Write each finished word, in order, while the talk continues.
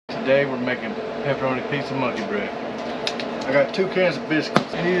Today we're making pepperoni pizza monkey bread. I got 2 cans of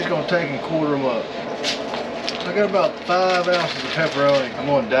biscuits, and you're just gonna take and quarter them up. I got about 5 ounces of pepperoni. I'm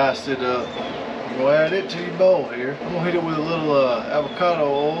gonna dice it up. I'm gonna add it to your bowl here. I'm gonna hit it with a little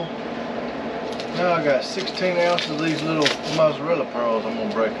avocado oil. Now I got 16 ounces of these little mozzarella pearls I'm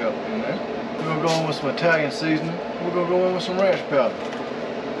gonna break up in there. We're gonna go in with some Italian seasoning. We're gonna go in with some ranch powder.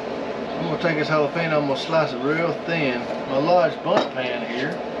 I'm gonna take this jalapeno, I'm gonna slice it real thin. My large bundt pan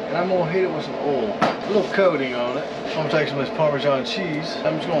here, and I'm gonna hit it with some oil. A little coating on it. I'm gonna take some of this Parmesan cheese.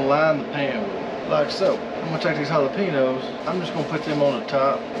 I'm just gonna line the pan with it, like so. I'm gonna take these jalapenos, I'm just gonna put them on the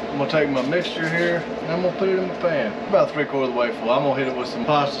top. I'm gonna take my mixture here, and I'm gonna put it in my pan. About 3/4 of the way full. I'm gonna hit it with some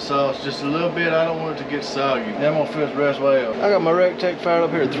pasta sauce, just a little bit. I don't want it to get soggy. Then I'm gonna fill the rest way up. I got my Recteq fired up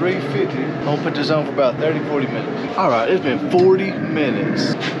here at 350. I'm gonna put this on for about 30-40 minutes. All right, it's been 40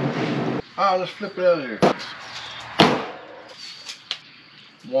 minutes. All right, let's flip it out of here.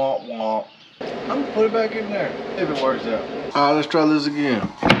 Womp womp. I'm gonna put it back in there, if it works out. All right, let's try this again.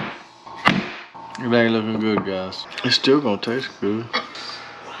 It ain't looking good, guys. It's still gonna taste good.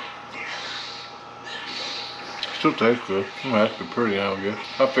 Still tastes good. That's pretty, I guess.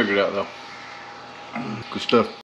 I'll figure it out though. Good stuff.